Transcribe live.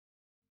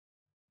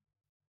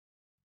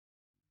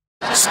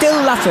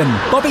Still Laughing,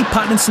 Bobby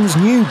Pattinson's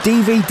new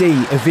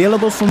DVD,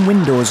 available from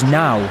Windows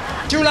now.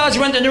 Two lads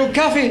went to a new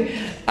cafe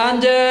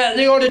and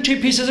they ordered 2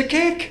 pieces of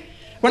cake.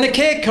 When the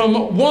cake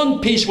come, one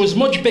piece was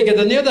much bigger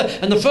than the other,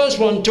 and the first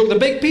one took the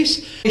big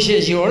piece. He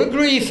says, "You're a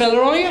greedy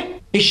fella, are you?"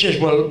 He says,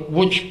 "Well,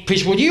 which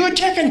piece would you have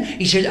taken?"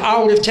 He said, "I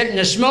would have taken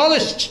the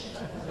smallest."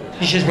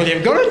 He says, "Well,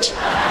 you've got it."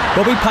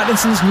 Bobby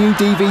Pattinson's new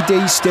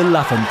DVD, Still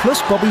Laughing,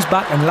 plus Bobby's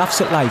back and laughs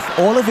at life,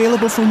 all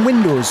available from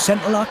Windows,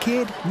 Central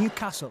Arcade,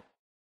 Newcastle.